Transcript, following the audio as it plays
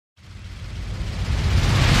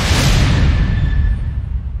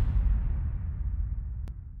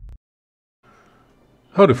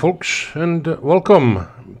Howdy folks, and welcome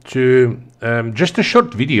to just a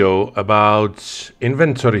short video about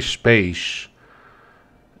inventory space,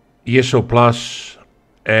 ESO Plus,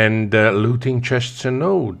 and looting chests and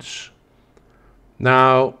nodes.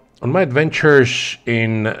 Now, on my adventures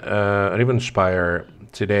in Rivenspire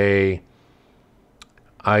today,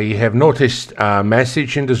 I have noticed a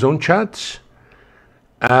message in the zone chat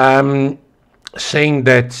saying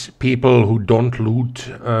that people who don't loot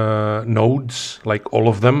nodes, like all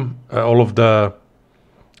of them, all of the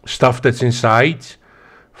stuff that's inside,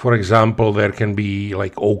 for example, there can be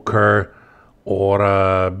like ochre or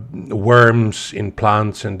worms in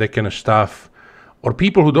plants and that kind of stuff, or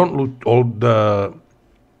people who don't loot all the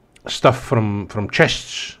stuff from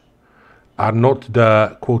chests are not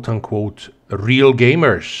the quote-unquote real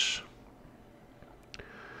gamers.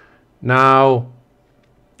 Now,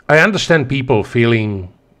 I understand people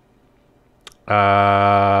feeling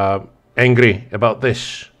angry about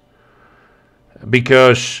this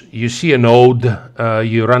because you see a node,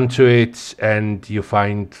 you run to it and you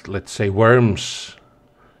find, let's say, worms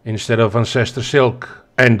instead of ancestor silk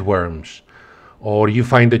and worms. Or you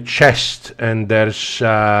find a chest and there's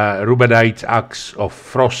a rubedite axe of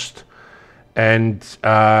frost and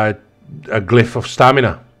a glyph of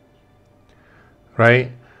stamina,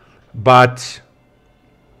 right? But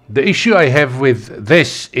the issue I have with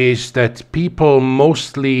this is that people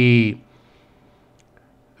mostly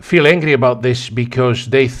feel angry about this because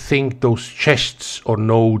they think those chests or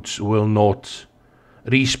nodes will not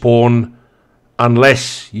respawn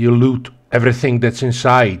unless you loot everything that's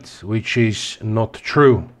inside, which is not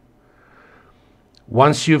true.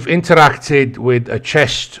 Once you've interacted with a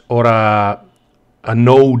chest or a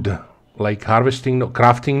node, like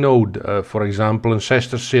crafting node, for example,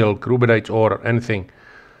 ancestor silk, rubedite ore, anything,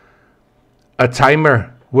 a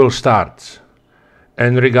timer will start,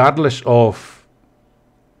 and regardless of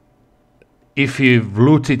if you've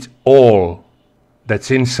looted all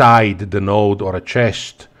that's inside the node or a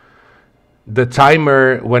chest, the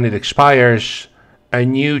timer, when it expires, a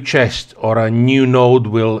new chest or a new node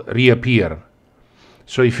will reappear.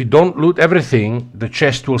 So if you don't loot everything, the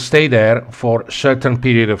chest will stay there for a certain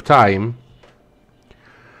period of time.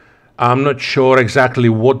 I'm not sure exactly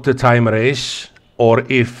what the timer is, or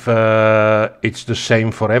if it's the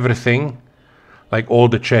same for everything, like all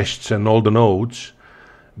the chests and all the nodes.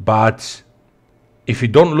 But if you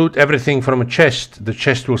don't loot everything from a chest, the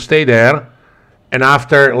chest will stay there. And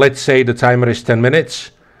after, let's say the timer is 10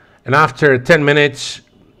 minutes, and after 10 minutes,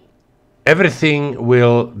 everything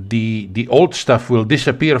will, the old stuff will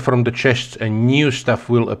disappear from the chest and new stuff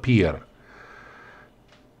will appear.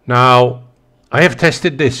 Now, I have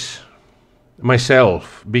tested this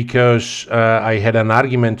myself because I had an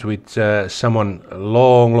argument with someone a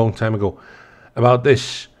long time ago about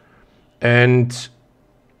this, and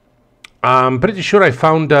I'm pretty sure I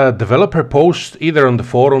found a developer post either on the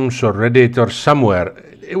forums or Reddit or somewhere.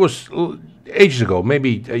 It was ages ago,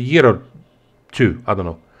 maybe a year or two, I don't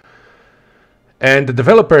know. And the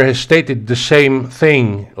developer has stated the same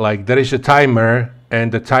thing, like there is a timer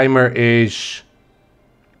and the timer is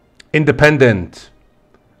independent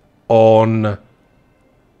on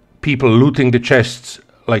people looting the chests,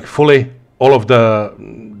 like fully, all of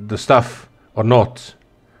the stuff or not.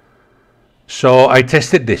 So I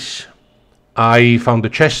tested this. I found the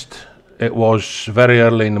chest. It was very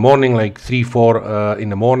early in the morning, like 3, 4 in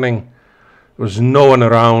the morning. There was no one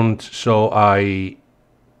around, so I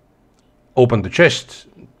opened the chest,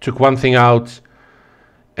 took one thing out,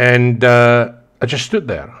 and I just stood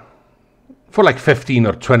there for like 15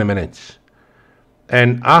 or 20 minutes.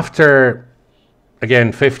 And after,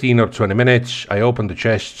 again, 15 or 20 minutes, I opened the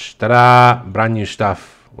chest, ta-da, brand new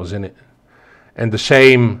stuff was in it. And the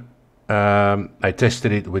same, I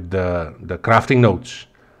tested it with the crafting nodes.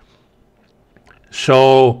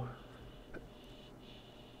 So,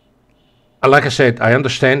 like I said, I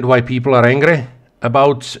understand why people are angry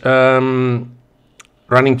about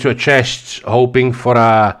running to a chest, hoping for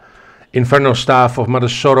a Infernal Staff of Mother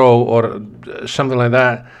Sorrow or something like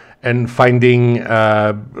that, and finding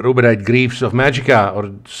rubedite Greaves of Magicka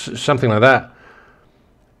or something like that.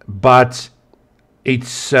 But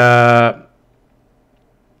it's the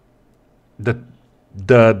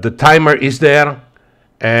timer is there,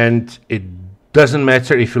 and it doesn't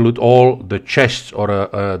matter if you loot all the chests or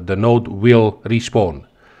the node will respawn.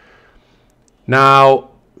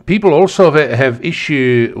 Now, people also have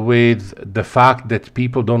issue with the fact that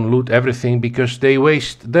people don't loot everything because they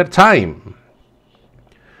waste their time.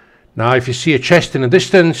 Now, if you see a chest in the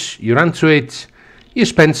distance, you run to it, you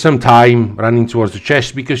spend some time running towards the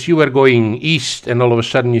chest because you were going east and all of a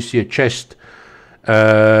sudden you see a chest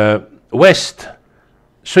west.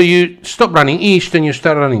 So you stop running east and you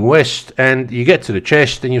start running west, and you get to the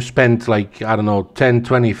chest and you spend like, I don't know, 10,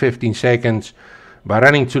 20, 15 seconds by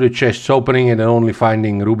running to the chests, opening it, and only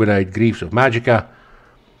finding Rubinite Greaves of Magicka.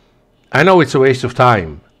 I know it's a waste of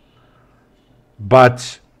time,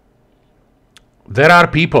 but there are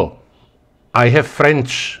people. I have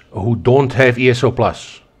friends who don't have ESO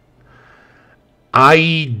Plus.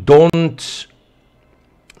 I don't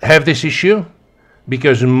have this issue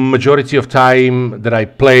because majority of time that I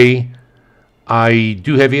play, I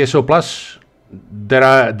do have ESO Plus.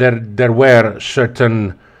 There were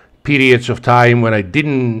certain periods of time when I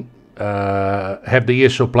didn't have the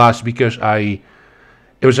ESO Plus because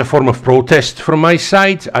it was a form of protest from my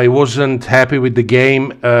side. I wasn't happy with the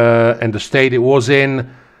game and the state it was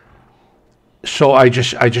in, so I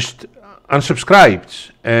just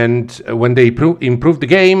unsubscribed. And when they improved the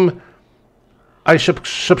game, I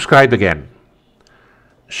subscribed again.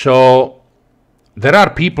 So there are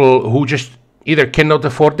people who just either cannot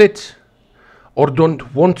afford it or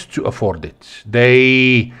don't want to afford it.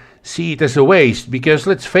 They see it as a waste because,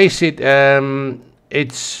 let's face it,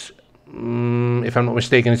 it's, if I'm not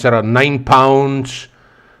mistaken, it's around £9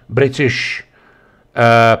 British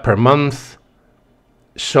per month.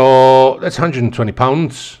 So that's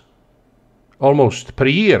 £120 almost per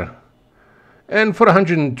year. And for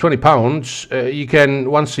 £120, you can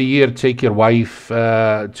once a year take your wife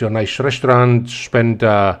to a nice restaurant, spend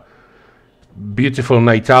a beautiful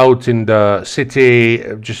night out in the city,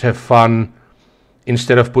 just have fun,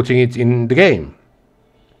 instead of putting it in the game.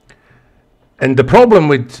 And the problem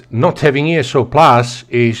with not having ESO Plus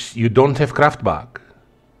is you don't have craft bag.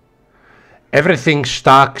 Everything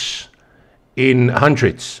stacks in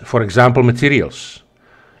hundreds, for example, materials.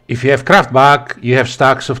 If you have craft bag, you have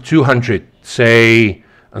stacks of 200, say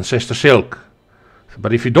Ancestor Silk.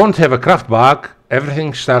 But if you don't have a craft bag,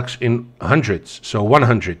 everything stacks in hundreds, so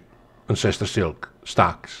 100 Ancestor Silk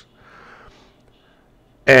stacks.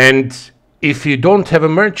 And if you don't have a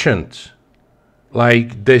merchant,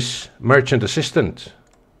 like this merchant assistant,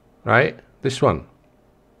 right, this one,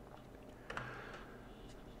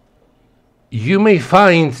 you may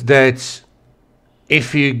find that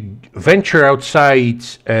if you venture outside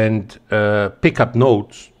and pick up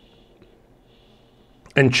nodes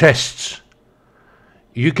and chests,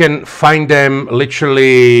 you can find them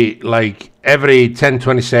literally like every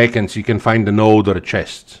 10-20 seconds. You can find a node or a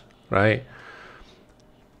chest, right?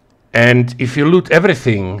 And if you loot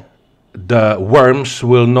everything, the worms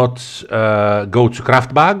will not go to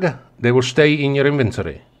craft bag. They will stay in your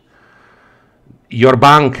inventory. Your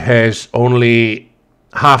bank has only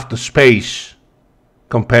half the space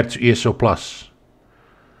compared to ESO Plus.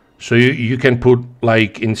 So you can put,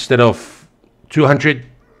 like, instead of 200,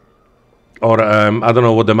 or I don't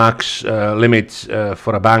know what the max limit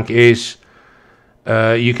for a bank is,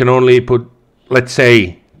 you can only put, let's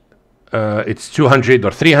say, it's 200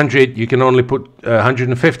 or 300, you can only put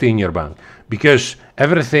 150 in your bank, because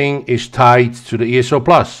everything is tied to the ESO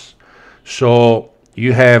Plus. So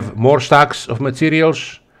you have more stacks of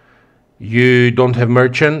materials, you don't have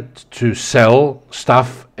merchant to sell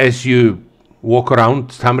stuff as you walk around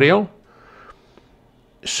Tamriel.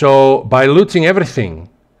 So by looting everything,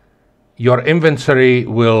 your inventory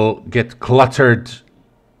will get cluttered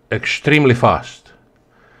extremely fast.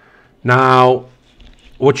 Now,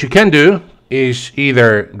 what you can do is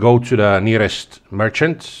either go to the nearest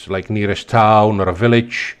merchant, like nearest town or a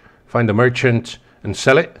village, find a merchant and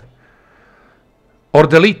sell it, or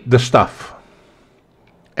delete the stuff.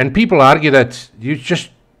 And people argue that you just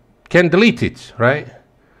can delete it, right?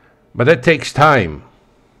 But that takes time.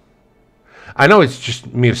 I know it's just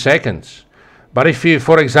mere seconds, but if you,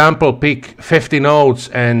 for example, pick 50 nodes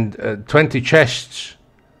and 20 chests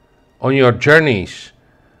on your journeys,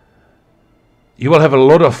 you will have a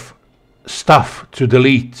lot of stuff to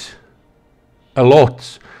delete. A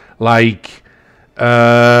lot. Like,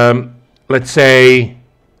 let's say,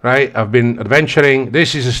 right, I've been adventuring.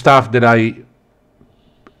 This is the stuff that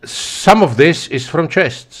some of this is from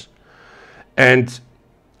chests. And,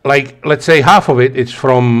 like, let's say half of it is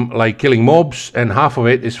from, like, killing mobs, and half of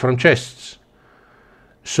it is from chests.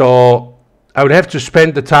 So I would have to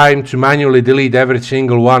spend the time to manually delete every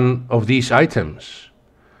single one of these items.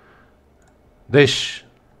 This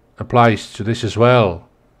applies to this as well,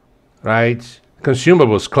 right?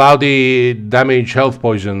 Consumables, cloudy, damage, health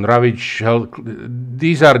poison, ravage, health.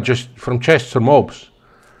 These are just from chests or mobs,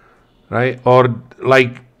 right? Or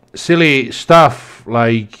like silly stuff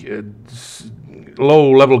like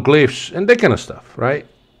low-level glyphs and that kind of stuff, right?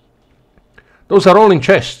 Those are all in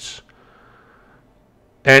chests.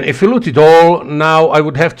 And if you loot it all, now I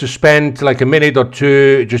would have to spend like a minute or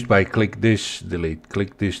two just by click this, delete,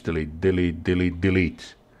 click this, delete, delete, delete,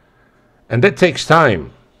 delete. And that takes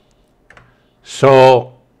time.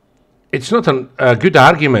 So it's not a good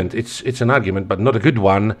argument. It's an argument, but not a good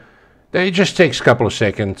one. It just takes a couple of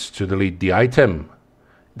seconds to delete the item.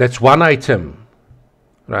 That's one item,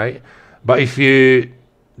 right? But if you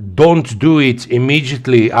don't do it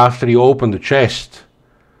immediately after you open the chest,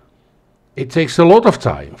 it takes a lot of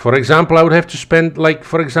time. For example, I would have to spend, like,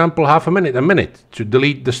 for example, half a minute to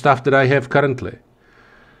delete the stuff that I have currently.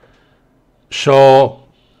 So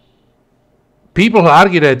people who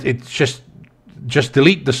argue that it's just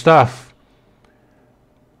delete the stuff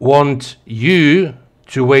want you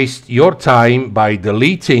to waste your time by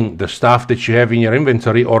deleting the stuff that you have in your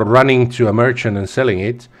inventory or running to a merchant and selling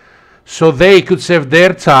it, so they could save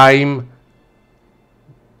their time,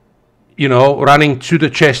 you know, running to the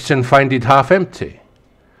chests and find it half empty.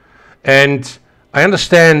 And I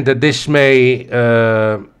understand that this may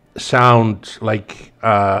sound like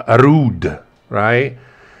a rude, right?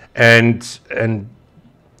 And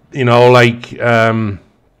you know, like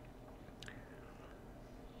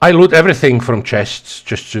I loot everything from chests,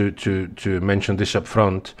 just to mention this up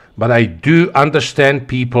front, but I do understand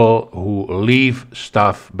people who leave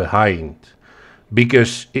stuff behind,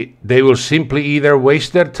 because they will simply either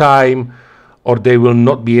waste their time or they will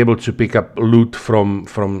not be able to pick up loot from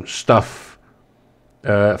stuff,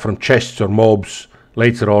 from chests or mobs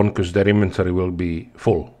later on, because their inventory will be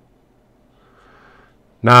full.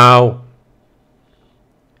 Now,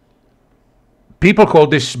 people call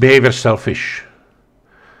this behavior selfish,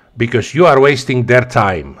 because you are wasting their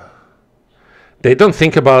time. They don't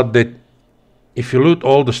think about that if you loot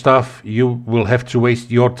all the stuff, you will have to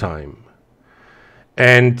waste your time.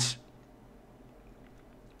 And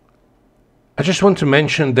I just want to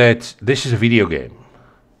mention that this is a video game.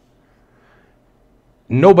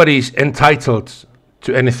 Nobody is entitled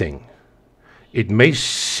to anything. It may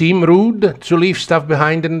seem rude to leave stuff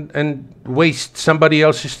behind and waste somebody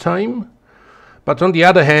else's time, but on the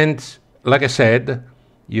other hand, like I said,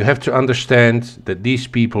 you have to understand that these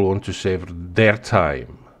people want to save their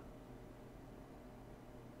time.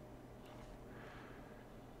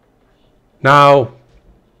 Now,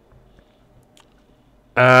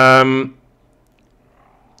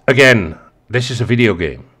 again, this is a video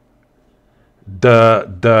game.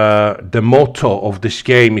 The motto of this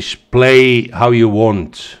game is play how you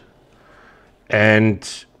want.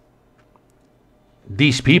 And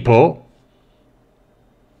these people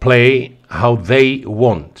play how they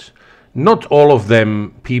want. Not all of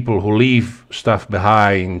them, people who leave stuff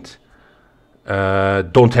behind,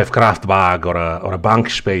 don't have craft bag or a bank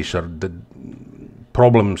space or the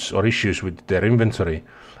problems or issues with their inventory.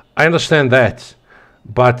 I understand that,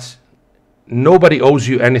 but nobody owes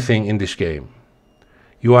you anything in this game.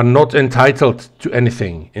 You are not entitled to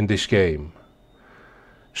anything in this game.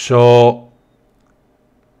 So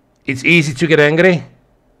it's easy to get angry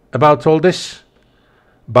about all this,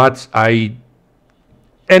 but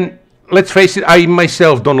and let's face it, I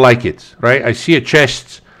myself don't like it, right? I see a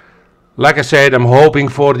chest, like I said, I'm hoping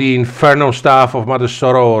for the Inferno Staff of Mother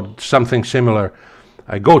Sorrow or something similar.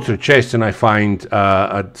 I go to the chest and I find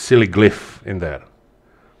a silly glyph in there.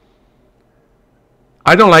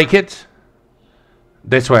 I don't like it.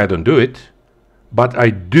 That's why I don't do it. But I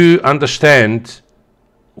do understand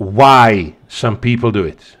why some people do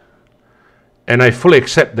it. And I fully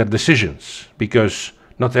accept their decisions, because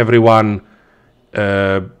not everyone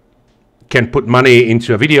can put money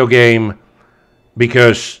into a video game.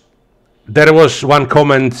 Because there was one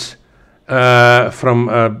comment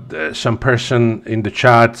from some person in the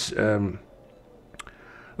chat,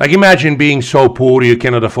 like, imagine being so poor you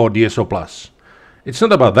cannot afford the ESO Plus. It's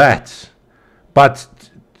not about that. But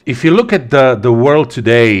if you look at the world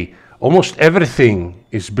today, almost everything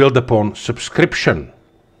is built upon subscription.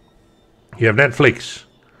 You have Netflix,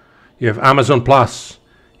 you have Amazon Plus,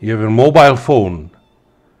 you have a mobile phone,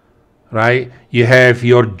 right? You have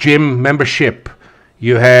your gym membership,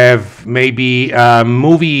 you have maybe a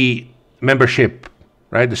movie membership,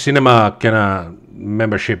 right? The cinema kind of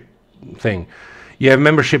membership thing. You have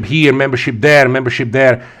membership here, membership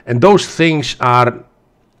there, and those things are,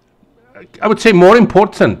 I would say, more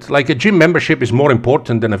important. Like a gym membership is more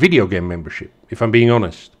important than a video game membership, if I'm being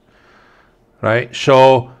honest, right?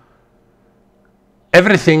 So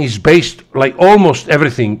everything is based, like almost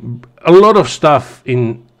everything, a lot of stuff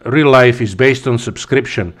in real life is based on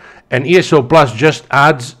subscription, and ESO Plus just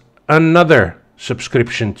adds another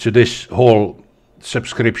subscription to this whole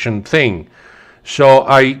subscription thing. So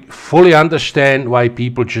I fully understand why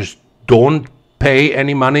people just don't pay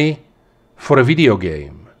any money for a video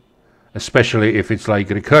game, especially if it's like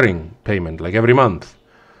recurring payment, like every month.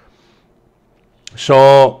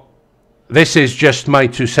 So this is just my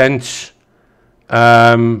 2 cents.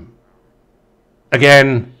 Again,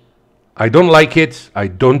 I don't like it, I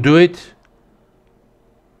don't do it,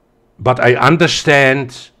 but I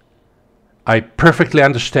understand, I perfectly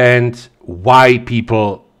understand why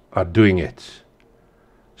people are doing it.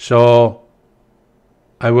 So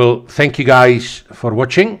I will thank you guys for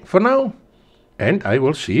watching for now, and I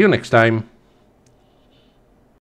will see you next time.